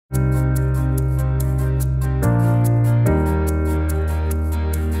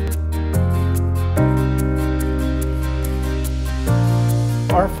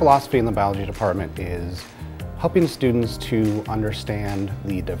philosophy in the biology department is helping students to understand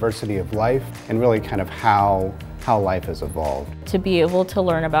the diversity of life and really kind of how life has evolved. To be able to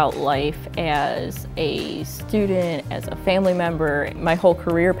learn about life as a student, as a family member, my whole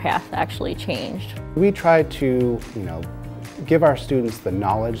career path actually changed. We try to, give our students the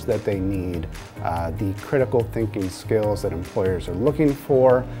knowledge that they need, the critical thinking skills that employers are looking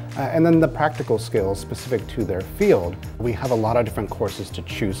for, and then the practical skills specific to their field. We have a lot of different courses to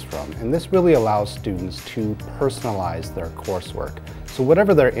choose from, and this really allows students to personalize their coursework. So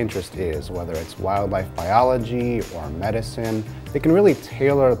whatever their interest is, whether it's wildlife biology or medicine, they can really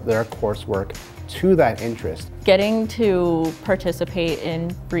tailor their coursework to that interest. Getting to participate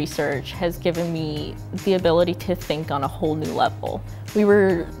in research has given me the ability to think on a whole new level. We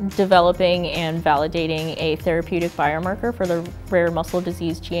were developing and validating a therapeutic biomarker for the rare muscle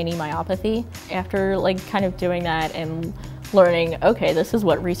disease GNE myopathy. After kind of doing that and learning, okay, this is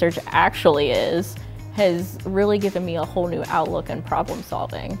what research actually is, has really given me a whole new outlook on problem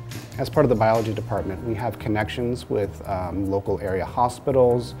solving. As part of the biology department, we have connections with local area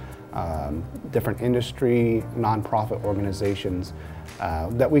hospitals, different industry, nonprofit organizations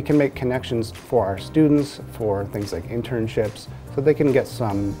that we can make connections for our students for things like internships so they can get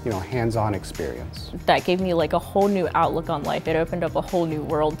some hands-on experience. That gave me a whole new outlook on life. It opened up a whole new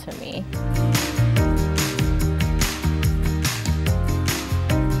world to me.